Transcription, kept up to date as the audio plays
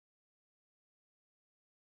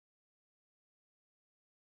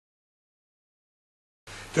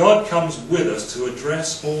God comes with us to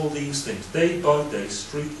address all these things, day by day,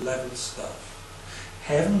 street level stuff.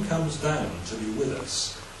 Heaven comes down to be with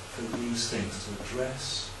us for these things, to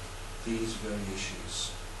address these very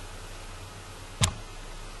issues.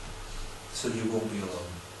 So you won't be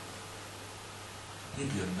alone.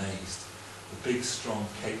 You'd be amazed. The big, strong,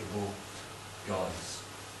 capable guys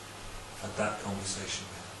had that conversation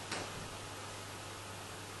with him.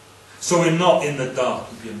 So we're not in the dark.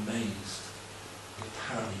 You'd be amazed.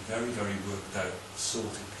 Apparently very, very worked out,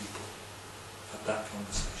 sorted people had that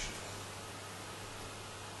conversation with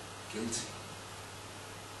him. Guilty.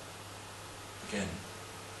 Again,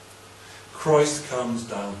 Christ comes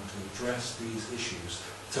down to address these issues,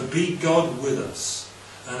 to be God with us,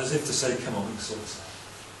 and as if to say, come on, we can sort this out.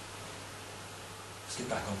 Let's get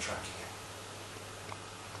back on track here.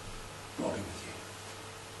 I'll be with you.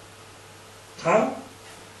 How?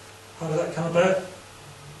 How did that come about?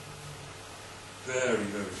 Very,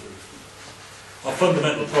 very briefly. Our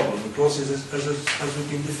fundamental problem, of course, is as we've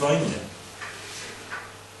been defining it.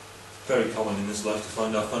 Very common in this life to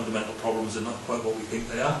find our fundamental problems are not quite what we think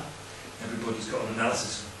they are. Everybody's got an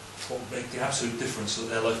analysis of what would make the absolute difference so that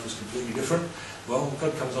their life was completely different. Well,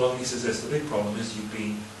 God comes along and he says this, the big problem is you've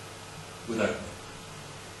been without me.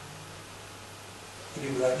 You've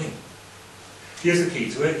been without me. Here's the key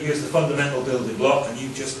to it, here's the fundamental building block, and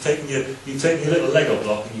you've just taken your little Lego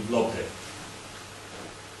block and you've lobbed it.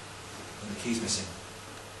 And the key's missing.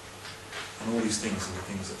 And all these things are the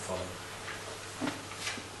things that follow.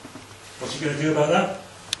 What's he going to do about that?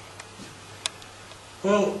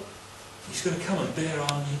 Well, he's going to come and bear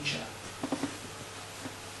our nature.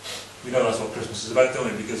 We know that's what Christmas is about, don't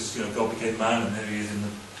we? Because, you know, God became man and there he is in the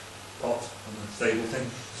pot and the stable thing.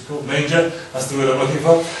 It's called manger. That's the word I'm looking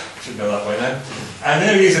for. Should know that by now. And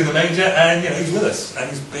there he is in the manger, and you know, he's with us, and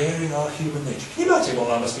he's bearing our human nature. Can you imagine what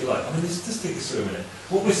that must be like? I mean, just take this through a minute.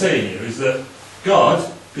 What we're saying here is that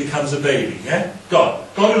God becomes a baby, yeah? God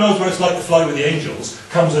who knows what it's like to fly with the angels,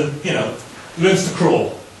 comes and, you know, learns to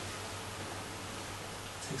crawl.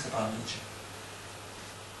 Takes up our nature.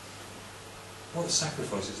 What a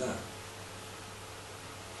sacrifice is that?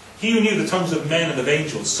 He who knew the tongues of men and of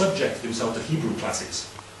angels subjected himself to Hebrew classes.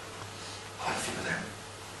 I feel them.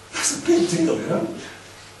 That's a big deal, you know.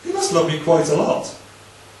 He must love me quite a lot.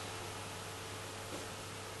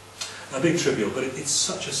 A big trivial, but it's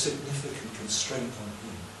such a significant constraint on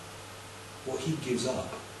him. What he gives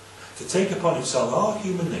up. To take upon himself our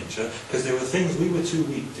human nature, because there were things we were too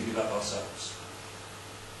weak to give up ourselves.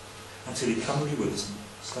 Until he comes with us and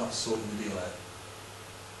starts sorting the deal out.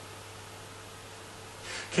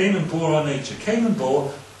 Came and bore our nature. Came and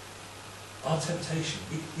bore our temptation.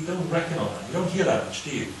 We don't reckon on that. You don't hear that much,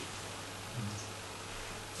 do you?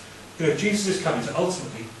 You know, Jesus is coming to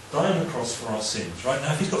ultimately die on the cross for our sins, right?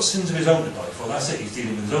 Now, if he's got sins of his own to die for, that's it, he's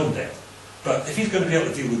dealing with his own debt. But if he's going to be able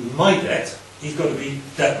to deal with my debt, he's got to be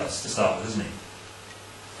debtless to start with, isn't he?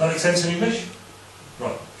 That makes sense in English?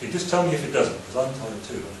 Right. Okay, just tell me if it doesn't, because I'm tired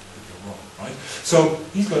too, if you're wrong, right? So,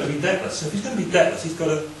 he's got to be debtless. So if he's going to be debtless, he's got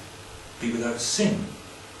to be without sin.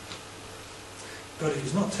 But if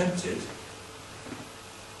he's not tempted, he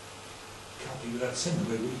can't be without sin the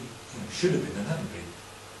way we should have been and haven't been.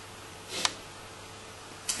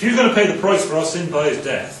 If he's going to pay the price for our sin by his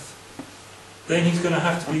death, then he's going to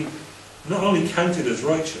have to be not only counted as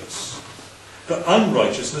righteous, but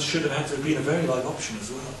unrighteousness should have had to have been a very live option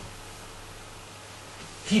as well.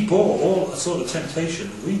 He bore all the sort of temptation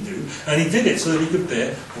that we do, and he did it so that he could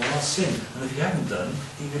bear all our sin. And if he hadn't done,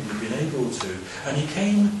 he wouldn't have been able to. And he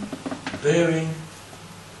came bearing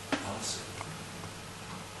our sin.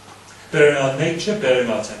 Bearing our nature, bearing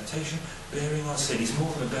our temptation, bearing our sin. He's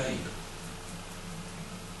more than a babe.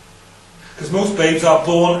 Because most babes are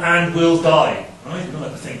born and will die. Right? You don't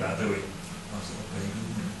have to think that, do we?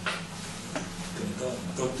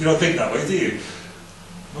 You don't think that way, do you?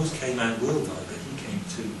 Most came and will die, but he came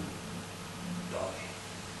to die.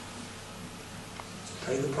 To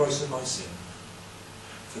pay the price of my sin.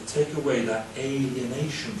 To take away that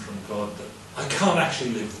alienation from God that I can't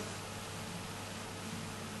actually live with.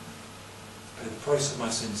 To pay the price of my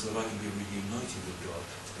sin so that I can be reunited with God.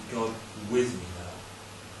 To be God with me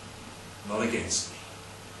now. Not against me.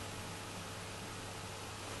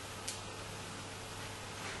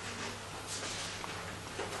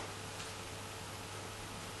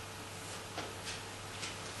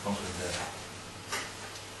 Conquering death.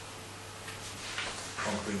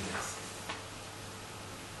 Conquering death.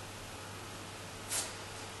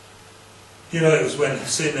 You know, it was when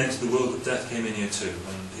sin entered the world that death came in here too.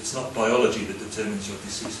 And it's not biology that determines your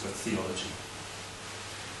decease, but theology.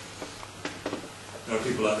 There are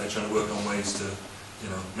people out there trying to work on ways to,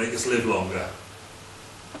 make us live longer.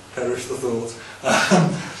 perish the thought.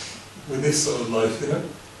 With this sort of life, you know.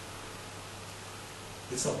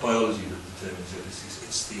 It's not biology that determines it,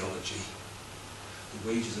 it's theology. The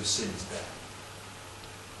wages of sin is death.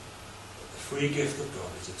 But the free gift of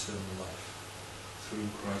God is eternal life through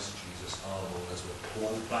Christ Jesus our Lord, as we're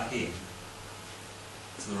plugged back in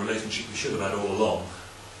to the relationship we should have had all along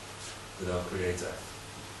with our Creator.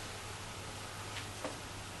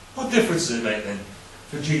 What difference does it make then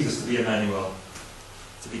for Jesus to be Emmanuel,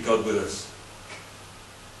 to be God with us?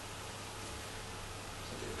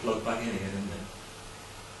 So get plugged back in again, isn't it?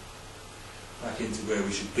 Back into where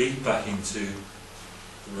we should be, back into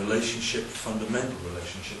the relationship, the fundamental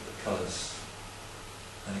relationship that colours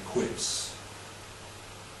and equips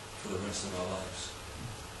for the rest of our lives.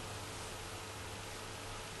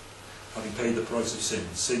 Having paid the price of sin,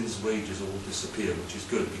 sin's wages all disappear, which is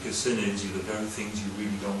good, because sin earns you the very things you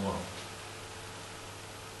really don't want.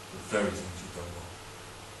 The very things you don't want.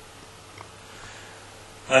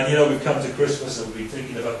 And you know, we've come to Christmas and we've been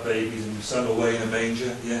thinking about babies and we've sung Away in a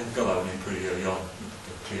Manger. Yeah, we got that one in pretty early on.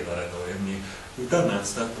 You've clear that out of the way, haven't you? We've done that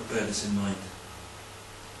stuff, but bear this in mind.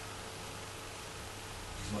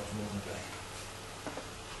 He's much more than a babe.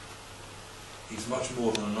 He's much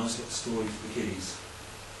more than a nice little story for the kiddies.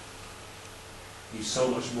 He's so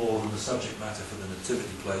much more than the subject matter for the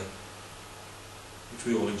nativity play, which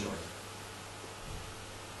we all enjoy.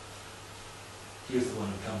 He is the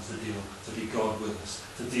one who comes to be God with us,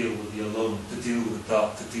 to deal with the alone, to deal with the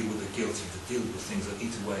dark, to deal with the guilty, to deal with things that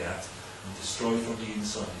eat away at and destroy from the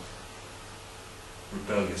inside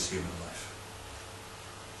rebellious human life.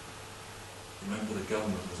 Remember, the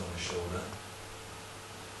government was on his shoulder.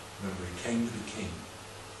 Remember, he came to be king.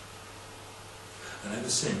 And ever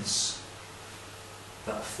since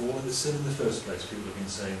that fall into sin in the first place, people have been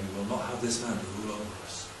saying, we will not have this man to rule over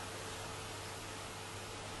us.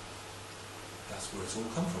 That's where it's all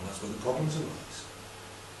come from. That's where the problems arise.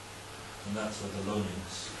 And that's where the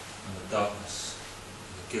loneliness and the darkness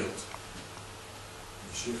and the guilt and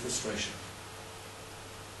the sheer frustration,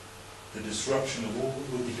 the disruption of all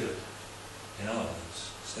that will be good in our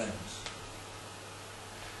lives stems.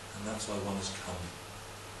 And that's why one has come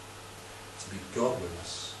to be God with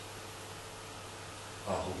us,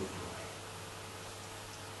 our hope of glory.